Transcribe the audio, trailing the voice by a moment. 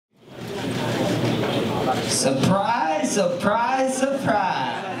Surprise, surprise,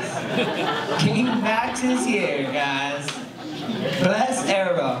 surprise. King Max is here, guys. Blessed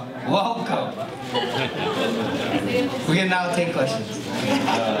era. Welcome. We can now take questions.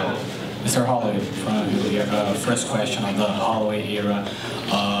 Mr. Holloway, from your first question on the Holloway era,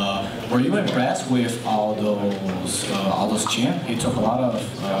 were you impressed with all those chin? He took a lot of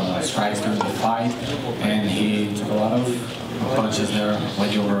strikes during the fight, and he took a lot of punches there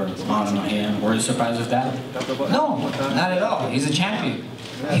when you were on him. Were you surprised with that? No, not at all. He's a champion.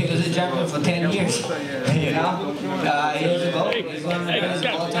 He was a champion for 10 years, you know? Years ago, he's one of the greatest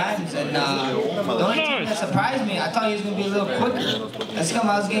of all times. And the only thing that surprised me, I thought he was going to be a little quicker. That's come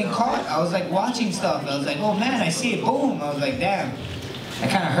I was getting caught. I was like watching stuff. I was like, oh man, I see it, boom. I was like, damn.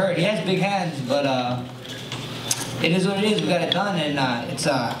 That kind of hurt. He has big hands, but it is what it is. We got it done, and it's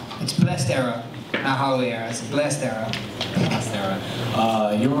blessed era, not Holloway era. It's a blessed era. Blessed era.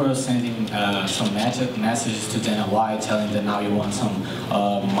 You were sending some messages to Dana White, telling that now you want some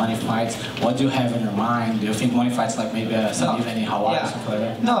money fights. What do you have in your mind? Do you think money fights like maybe some event in Hawaii or something like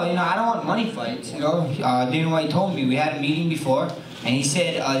that? No, you know, I don't want money fights. You know, Dana White told me, we had a meeting before, and he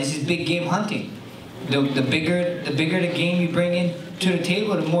said this is big game hunting. The bigger the game you bring in to the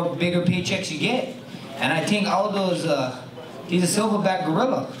table, the more bigger paychecks you get. And I think all those, he's a silverback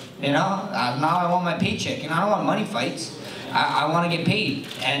gorilla. You know, now I want my paycheck. You know, I don't want money fights. I want to get paid.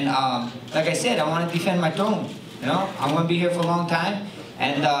 And like I said, I want to defend my throne. You know, I'm going to be here for a long time.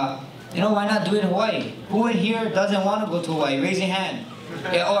 And you know, why not do it in Hawaii? Who in here doesn't want to go to Hawaii? Raise your hand.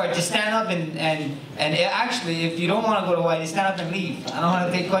 Yeah, or just stand up and actually, if you don't want to go to Hawaii, just stand up and leave. I don't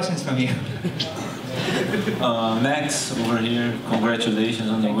want to take questions from you. Max over here, congratulations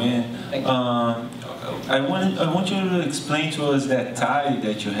on the win. I want you to explain to us that tie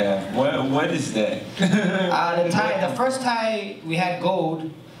that you have. What is that? The first tie we had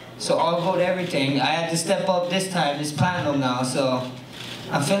gold, so all gold everything. I had to step up this time. It's platinum now, so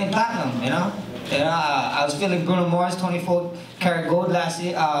I'm feeling platinum. You know, I was feeling Bruno Mars 24 karat gold last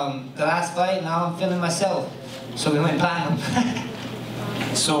year, the last fight. Now I'm feeling myself, so we went platinum.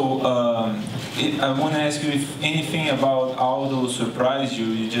 So I want to ask you if anything about Aldo surprised you.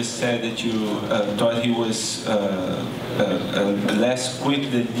 You just said that you thought he was less quick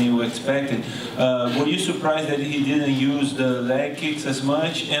than you expected. Were you surprised that he didn't use the leg kicks as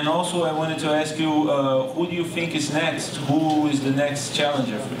much? And also I wanted to ask you, who do you think is next? Who is the next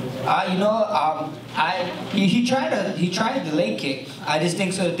challenger for you? You know, he tried the leg kick. I just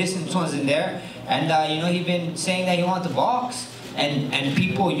think so the distance wasn't there. And you know, he's been saying that he wants to box. And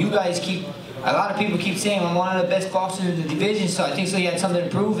people, you guys keep, a lot of people keep saying I'm one of the best boxers in the division, so I think so he had something to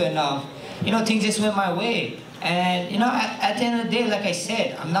prove, and you know, things just went my way. And you know, at the end of the day, like I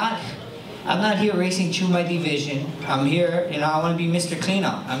said, I'm not here racing to my division. I'm here, you know, I want to be Mr.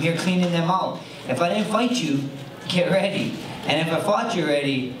 Cleanup. I'm here cleaning them out. If I didn't fight you, get ready. And if I fought you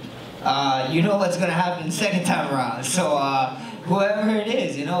already, you know what's gonna happen the second time around. So whoever it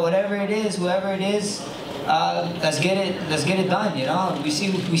is, you know, whatever it is, whoever it is, let's get it done. You know, we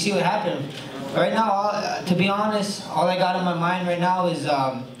see what happened. Right now, to be honest, all I got in my mind right now is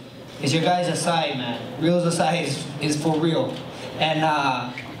your guys' acai, man. Real's acai is for real. And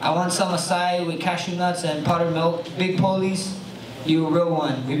I want some acai with cashew nuts and powdered milk. Big polies, you a real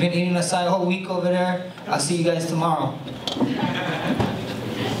one. We've been eating acai all week over there. I'll see you guys tomorrow.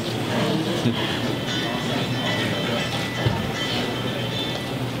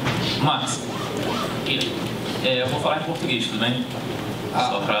 Max, eu vou falar em português, tudo bem?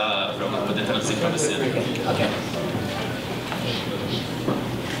 Só para eu poder traduzir para você. Okay.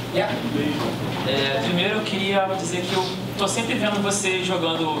 Yeah. Primeiro eu queria dizer que eu tô sempre vendo você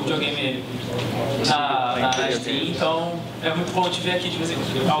jogando videogame na stream, então é muito bom te ver aqui de vez em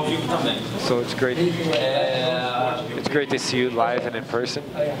quando, ao vivo também. So it's great. It's great to see you live and in person.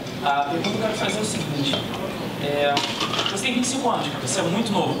 A pergunta que eu quero fazer é o seguinte. Você tem 25 anos, você é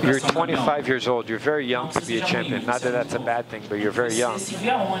muito novo. You're 25 years old. You're very young to be a champion. Not that that's a bad thing, but you're very young. Você se vê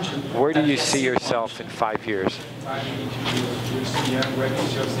aonde? Where do you see yourself in 5 years?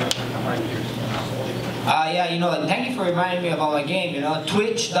 Yeah, you know, thank you for reminding me about my game, you know,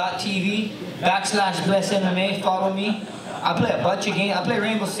 twitch.tv/blessmma, follow me. I play a bunch of games. I play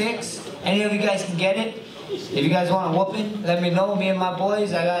Rainbow Six. Any of you guys can get it. If you guys want a whooping, let me know. Me and my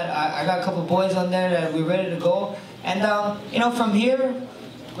boys, I got a couple boys on there that we're ready to go. And you know, from here,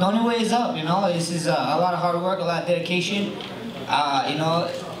 the only way is up. You know, this is a lot of hard work, a lot of dedication. You know,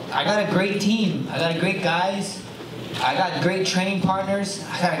 I got a great team. I got great guys. I got great training partners.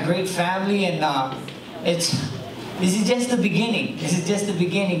 I got a great family, and this is just the beginning. This is just the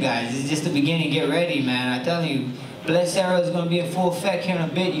beginning, guys. This is just the beginning. Get ready, man. I tell you, Blessed Era is going to be in full effect here in a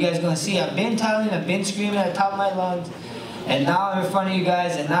bit. You guys are going to see I've been telling, I've been screaming at the top of my lungs, and now I'm in front of you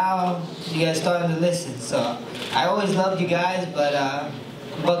guys, and now you guys starting to listen. So I always loved you guys, but I'm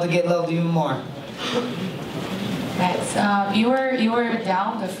about to get loved even more. Max, you were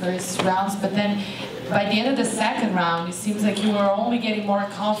down the first rounds, but then by the end of the second round, it seems like you were only getting more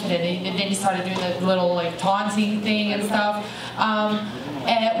confident, and then you started doing the little like taunting thing and stuff.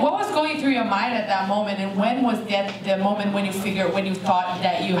 And what was going through your mind at that moment, and when was that the moment when you thought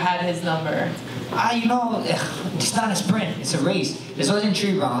that you had his number? You know, it's not a sprint, it's a race. This wasn't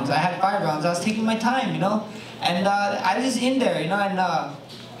 3 rounds, I had 5 rounds, I was taking my time, you know? And I was just in there, you know,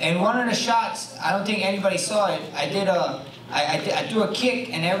 and one of the shots, I don't think anybody saw it, I threw a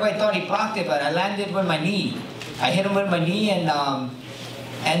kick and everybody thought he blocked it, but I landed with my knee. I hit him with my knee and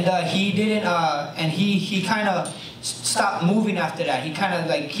he didn't, and he kind of stopped moving after that. He kind of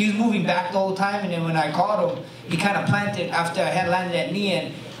like, he was moving back the whole time, and then when I caught him, he kind of planted after I had landed that knee,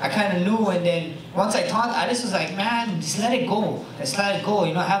 and I kind of knew, and then once I taunted, I just was like, man, just let it go. Just let it go,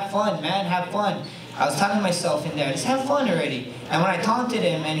 you know, have fun, man, have fun. I was telling myself in there, just have fun already. And when I taunted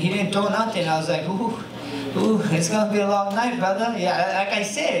him and he didn't throw nothing, I was like, ooh, it's gonna be a long night, brother. Yeah, like I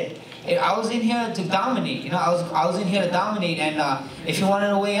said, I was in here to dominate, you know, I was in here to dominate, and if you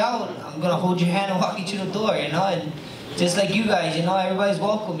wanted a way out, I'm gonna hold your hand and walk you to the door, you know, and just like you guys, you know, everybody's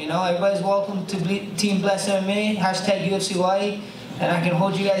welcome, you know, everybody's welcome to Team Blessed MMA, hashtag UFCY, and I can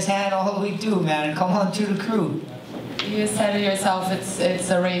hold you guys' hand all the way through, man, and come on to the crew. You said it yourself, it's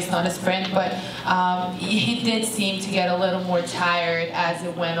a race, not a sprint, but he did seem to get a little more tired as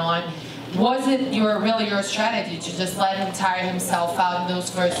it went on. Was it really your strategy to just let him tire himself out in those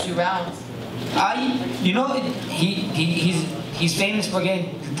first 2 rounds? You know, he's famous for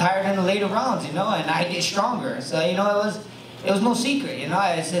getting tired in the later rounds, you know, and I get stronger. So, you know, it was no secret, you know,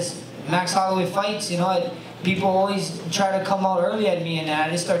 it's just Max Holloway fights, you know, people always try to come out early at me, and I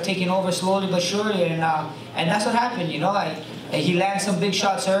just start taking over slowly but surely, and that's what happened, you know. He landed some big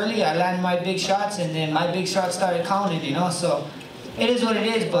shots early, I landed my big shots, and then my big shots started counting, you know, so it is what it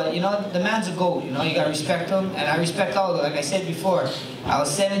is, but, you know, the man's a GOAT, you know, you gotta respect him, and I respect all of it. Like I said before, I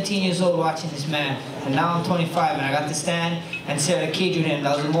was 17 years old watching this man, and now I'm 25, and I got to stand and sit at a cage with him.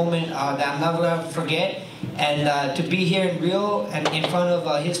 That was a moment that I'm never gonna forget, and to be here in Rio, and in front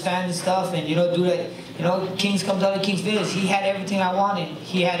of his fans and stuff, and, you know, do that, you know, Kings comes out of King's Village. He had everything I wanted.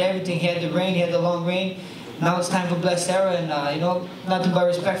 He had everything. He had the reign, he had the long reign. Now it's time for Blessed Era, and, you know, nothing but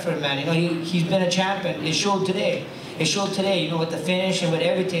respect for the man. You know, he's been a champion. It showed today. It showed today, you know, with the finish and with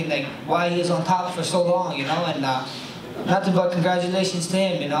everything, like, why he is on top for so long, you know, and nothing but congratulations to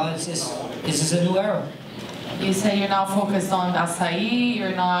him, you know, it's just a new era. You say you're now focused on Acai,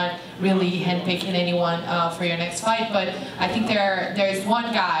 you're not really handpicking anyone for your next fight, but I think there's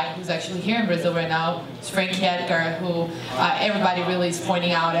one guy who's actually here in Brazil right now, it's Frankie Edgar, who everybody really is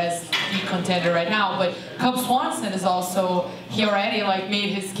pointing out as the contender right now, but Cub Swanson is also, he already like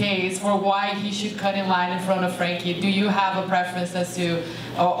made his case for why he should cut in line in front of Frankie. Do you have a preference as to,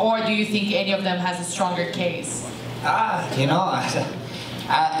 or do you think any of them has a stronger case? You know,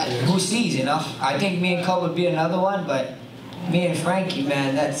 who sees, you know? I think me and Cub would be another one, but me and Frankie,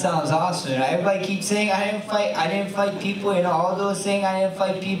 man, that sounds awesome. Everybody keeps saying I didn't fight people, you know, all those saying I didn't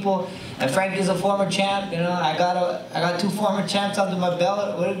fight people. And Frankie's a former champ, you know. I got 2 former champs under my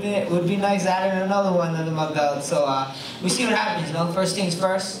belt. It would be nice adding another one under my belt. So we see what happens, you know. First things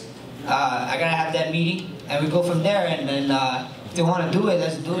first. I gotta have that meeting, and we go from there. And then if they want to do it,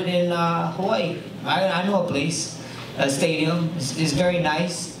 let's do it in Hawaii. I know a place. A stadium is very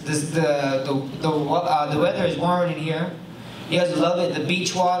nice. The weather is warm in here. You guys love it. The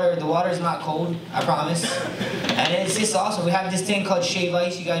beach water, the water is not cold, I promise. And it's just awesome. We have this thing called shave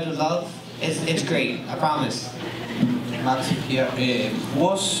ice. You guys would love. It's great, I promise. Max here.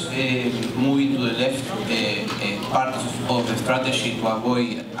 Was moving to the left part of the strategy to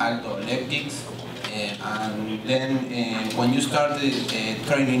avoid Aldo leg kicks? And then when you started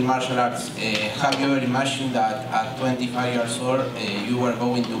training martial arts, have you ever imagined that at 25 years old you were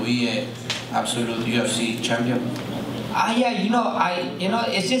going to be an absolute UFC champion? Yeah, you know,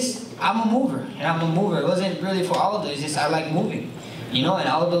 it's just, I'm a mover, and I'm a mover. It wasn't really for Aldo, it's just I like moving. You know, and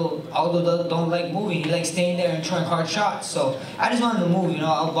Aldo don't like moving. He likes staying there and throwing hard shots. So I just wanted to move, you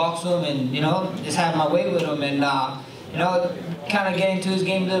know, I'll box him and, you know, just have my way with him, and, you know, kind of get into his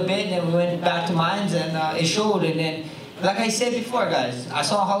game a little bit, and then we went back to mines, and it showed. And then, like I said before, guys, I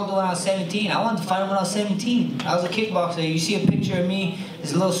saw Aldo when I was 17. I wanted to fight him when I was 17. I was a kickboxer. You see a picture of me,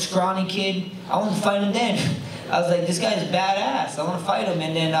 this little scrawny kid. I wanted to fight him then. I was like, this guy is badass. I want to fight him.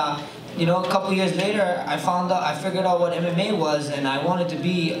 And then, you know, a couple years later, I figured out what MMA was, and I wanted to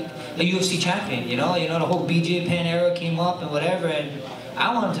be a UFC champion. You know, the whole BJ Penn era came up and whatever, and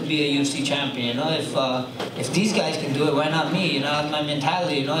I wanted to be a UFC champion. You know, if these guys can do it, why not me? You know, that's my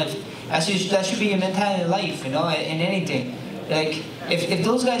mentality. You know, that should be your mentality in life. You know, in anything. Like, if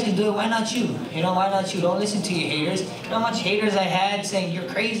those guys can do it, why not you? You know, why not you? Don't listen to your haters. You know how much haters I had saying, you're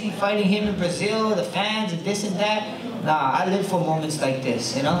crazy fighting him in Brazil, the fans, and this and that? Nah, I live for moments like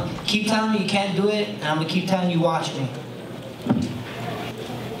this, you know? Keep telling me you can't do it, and I'm gonna keep telling you, watch me.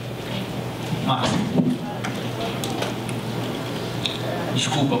 Max.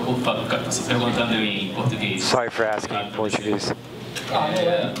 Desculpa por você perguntando em português. Sorry for asking in Portuguese. Oh,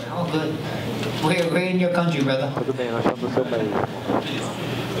 yeah, all good. We're in your country, brother. Tudo bem, nós estamos no seu país.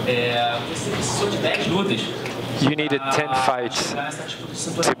 Você precisou de 10 lutas. You needed 10 fights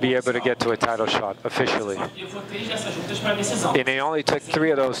to be able to get to a title shot officially. And it only took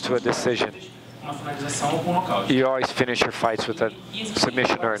 3 of those to a decision. You always finish your fights with a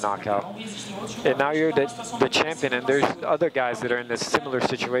submission or a knockout. And now you're the champion, and there's other guys that are in a similar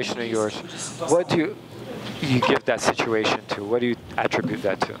situation to yours. What do you give that situation to? What do you attribute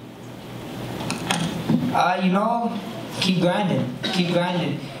that to? You know, keep grinding. Keep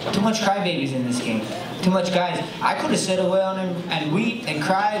grinding. Too much crybabies in this game. Too much guys. I could have sat away on him and wept and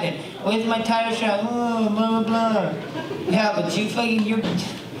cried and where's my title shot? Oh, blah, blah, blah. Yeah, but you fucking,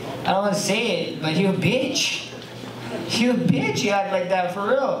 I don't want to say it, but you're a bitch. You're a bitch. You act like that for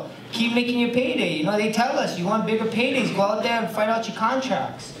real. Keep making your payday. You know, they tell us you want bigger paydays. Go out there and fight out your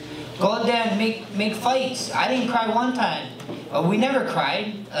contracts. Go out there and make fights. I didn't cry one time. We never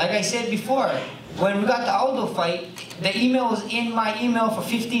cried. Like I said before, when we got the Aldo fight, the email was in my email for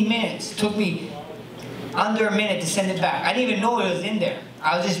 15 minutes. It took me under a minute to send it back. I didn't even know it was in there.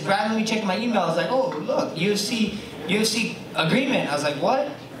 I was just randomly checking my email. I was like, oh, look, UFC agreement. I was like, what?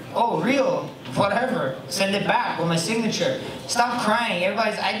 Oh, real, whatever. Send it back with my signature. Stop crying.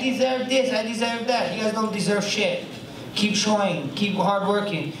 Everybody's, I deserve this, I deserve that. You guys don't deserve shit. Keep showing, keep hard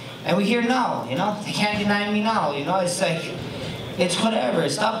working. And we're here now, you know? They can't deny me now, you know? It's like, it's whatever.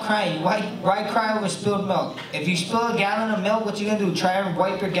 Stop crying. Why cry over spilled milk? If you spill a gallon of milk, what you gonna do? Try and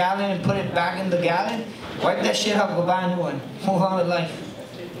wipe your gallon and put it back in the gallon? Wipe that shit up, go buy a new one. Move on with life.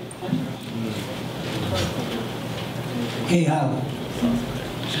 Hey, Hal.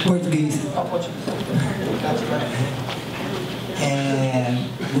 Português.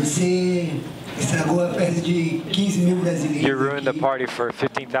 Você estragou a festa de 15 mil brasileiros. You ruined the party for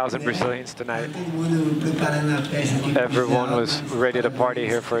 15,000 Brazilians tonight. Everyone was ready to party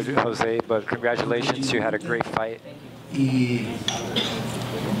here for Jose, but congratulations, you had a great fight.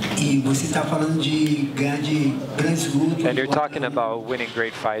 E você está falando de ganhar de grandes lutas. And you're talking about winning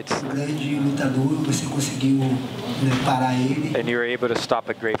great fights. Grande lutador, você conseguiu parar ele. And you were able to stop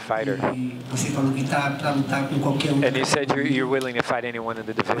a great fighter. E você falou que está para lutar com qualquer um. And you said you're willing to fight anyone in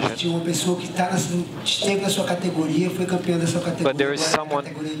the division. Tinha uma pessoa que esteve na sua categoria, foi campeão da sua categoria. But there is someone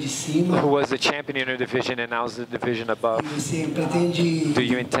who was the champion in your division and now is the division above. Você pretende Do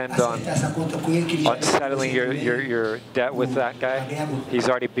you intend on settling your debt with that guy? He's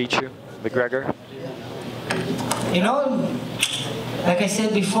already beat you, McGregor? You know, like I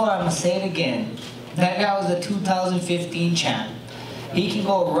said before, I'm gonna say it again. That guy was a 2015 champ. He can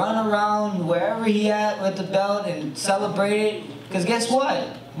go run around wherever he at with the belt and celebrate it. Because guess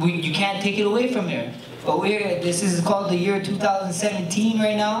what? You can't take it away from here. But this is called the year 2017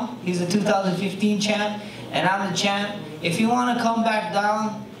 right now. He's a 2015 champ, and I'm the champ. If you want to come back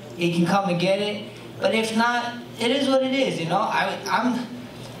down, he can come and get it. But if not, it is what it is, you know?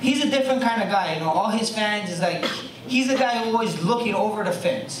 He's a different kind of guy, you know? All his fans is like, he's the guy who's always looking over the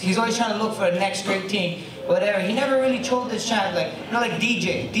fence. He's always trying to look for the next great thing, whatever. He never really told this chance, like, you know, like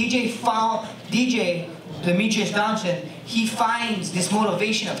DJ. DJ, Demetrius Johnson, he finds this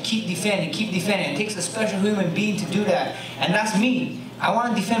motivation of keep defending. It takes a special human being to do that, and that's me. I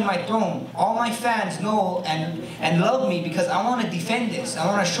want to defend my throne. All my fans know and love me because I want to defend this. I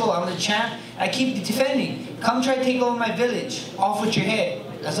want to show I'm the champ. I keep defending. Come try to take over my village. Off with your head.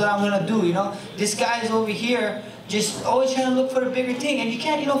 That's what I'm going to do, you know. This guy's over here just always trying to look for the bigger thing. And you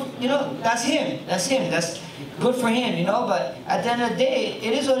can't, you know, that's him. That's him. That's good for him, you know. But at the end of the day,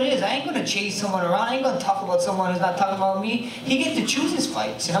 it is what it is. I ain't going to chase someone around. I ain't going to talk about someone who's not talking about me. He gets to choose his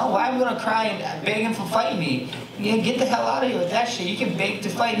fights, you know. Why am I going to cry and beg him for fighting me? Yeah, get the hell out of here with that shit. You can beg to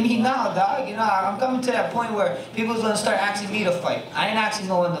fight me now, dog. You know, I'm coming to that point where people's gonna start asking me to fight. I ain't asking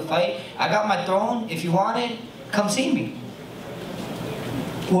no one to fight. I got my throne. If you want it, come see me.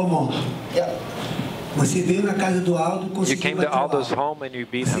 Ô, irmão. Yeah. Você veio na casa do Aldo, You came to Aldo's home and you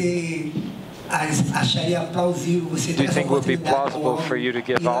beat him. acharia plausível você Do ter you essa think it would be oportunidade plausible for you to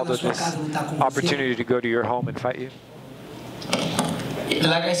give Aldo this opportunity to go to your home and fight you?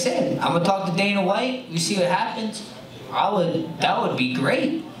 Like I said, I'm gonna talk to Dana White. We see what happens. That would be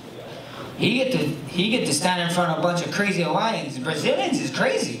great. He get to stand in front of a bunch of crazy Hawaiians. Brazilians is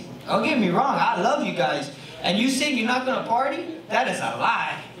crazy. Don't get me wrong. I love you guys. And you say you're not gonna party? That is a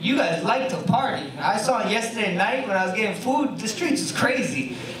lie. You guys like to party. I saw it yesterday night when I was getting food. The streets is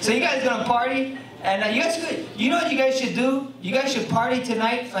crazy. So you guys gonna party? And you guys could. You know what you guys should do? You guys should party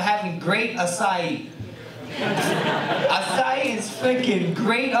tonight for having great acai. Acai is freaking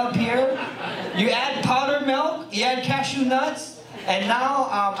great up here. You add powdered milk, you add cashew nuts, and now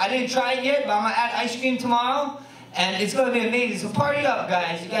I didn't try it yet, but I'm gonna add ice cream tomorrow, and it's gonna be amazing. So party up,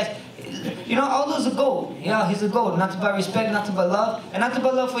 guys. You guys, you know, Aldo's a GOAT. You know, he's a GOAT. Nothing but respect, nothing but love, and nothing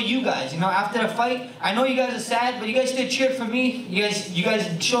but love for you guys. You know, after the fight, I know you guys are sad, but you guys still cheered for me. You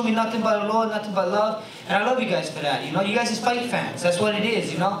guys showed me nothing but love, nothing but love, and I love you guys for that. You know, you guys is fight fans. That's what it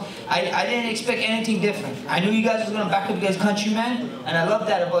is. You know, I didn't expect anything different. I knew you guys was gonna back up you guys countrymen, and I love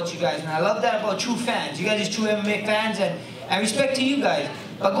that about you guys, and I love that about true fans. You guys is true MMA fans, and respect to you guys.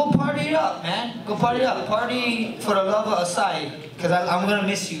 But go party it up, man. Go party it up. Party for the love of Acai. Because I'm going to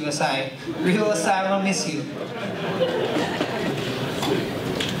miss you, Acai. Real Acai, I'm going to miss you.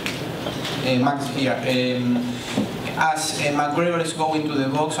 Max here. As McGregor is going to the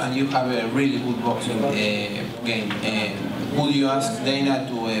box and you have a really good boxing game, would you ask Dana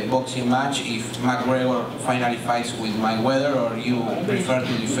to a boxing match if McGregor finally fights with Mayweather, or you prefer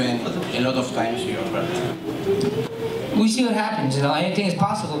to defend a lot of times your belt? We see what happens, you know, anything is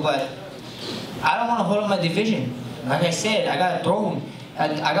possible, but I don't want to hold up my division. Like I said, I got a throne.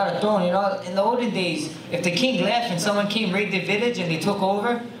 I got a throne, you know. In the olden days, if the king left and someone came raid the village and they took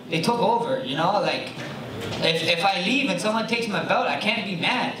over, you know. Like, if I leave and someone takes my belt, I can't be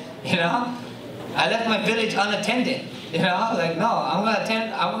mad, you know. I left my village unattended, you know. Like, no, I'm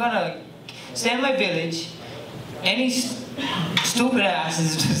gonna stay in my village. Any stupid ass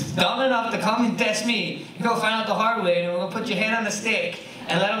is just dumb enough to come and test me, you're gonna find out the hard way, and we're gonna put your head on the stick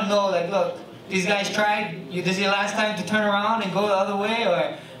and let them know, like, look, these guys tried. This is your last time to turn around and go the other way,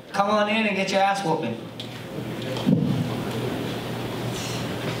 or come on in and get your ass whooping.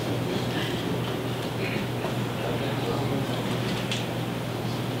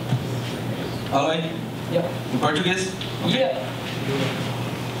 Holloway? Yep. In Português? Yeah.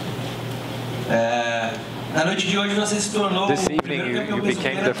 Na noite de hoje você se tornou This o evening, primeiro campeão you peso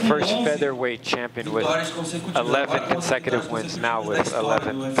became the leve com first 11 featherweight champion with vitórias consecutivas. 11 consecutive wins, now with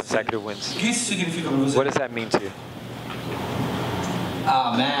 11 consecutive wins. O que isso significa para você? What does that mean to you?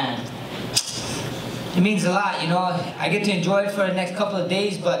 Oh man, it means a lot, you know. I get to enjoy it for the next couple of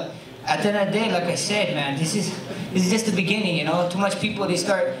days, but at the end of the day, like I said, man, this is just the beginning, you know. Too much people, they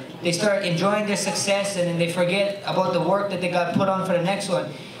start enjoying their success, and then they forget about the work that they got put on for the next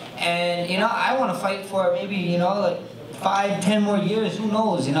one. And you know, I want to fight for maybe, you know, like 5, 10 more years. Who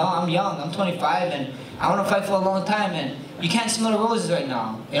knows? You know, I'm young. I'm 25, and I want to fight for a long time. And you can't smell the roses right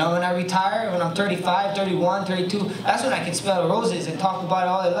now. You know, when I retire, when I'm 35, 31, 32, that's when I can smell the roses and talk about it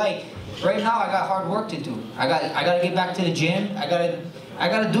all I like. Right now, I got hard work to do. I got to get back to the gym. I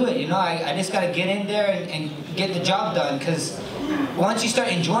gotta do it. You know, I just gotta get in there and get the job done. Because once you start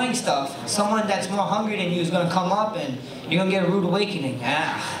enjoying stuff, someone that's more hungry than you is gonna come up, and you're gonna get a rude awakening.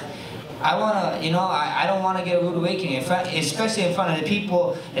 I wanna, you know, I don't wanna get a rude awakening, especially in front of the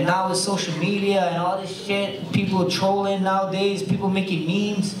people. And now with social media and all this shit, people trolling nowadays, people making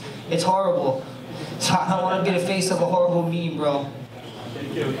memes, it's horrible. So I don't wanna be the face of a horrible meme, bro.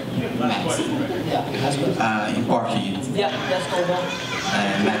 Max. Yeah, that's good. Em português. Yeah, that's good, bro.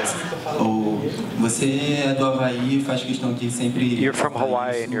 Max, você é do Havaí, faz questão de sempre... You're from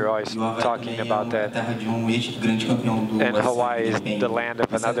Hawaii and you're always talking about that. Terra de ex-grande campeão do And Hawaii is the land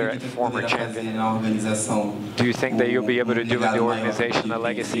of another former champion. Do you think that you'll be able to do in the organization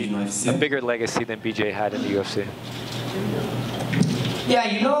a bigger legacy than BJ had in the UFC? Yeah,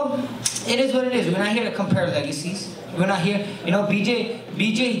 you know, it is what it is. We're not here to compare legacies. We're not here, you know,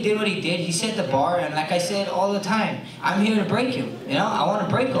 BJ did what he did. He set the bar, and like I said all the time, I'm here to break him. You know, I want to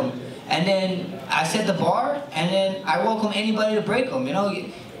break him. And then I set the bar, and then I welcome anybody to break them. You know,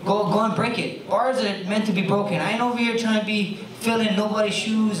 go and break it. Bars are meant to be broken. I ain't over here trying to be filling nobody's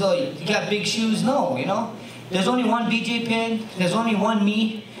shoes, or you got big shoes. No, you know, there's only one BJ Penn, there's only one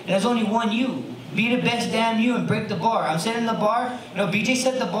me, and there's only one you. Be the best damn you and break the bar. I'm setting the bar. You know, BJ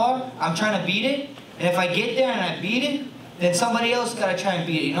set the bar. I'm trying to beat it. And if I get there and I beat it, then somebody else got to try and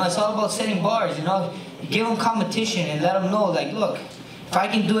beat it. You know, it's all about setting bars, you know. You give them competition and let them know, like, look, if I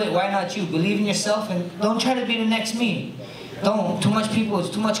can do it, why not you? Believe in yourself and don't try to be the next me. Don't. Too much people. It's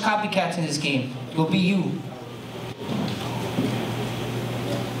too much copycats in this game. Go be you.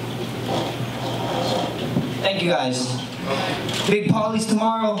 Thank you guys. Big Polly's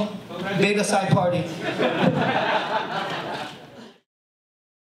tomorrow. Big aside party.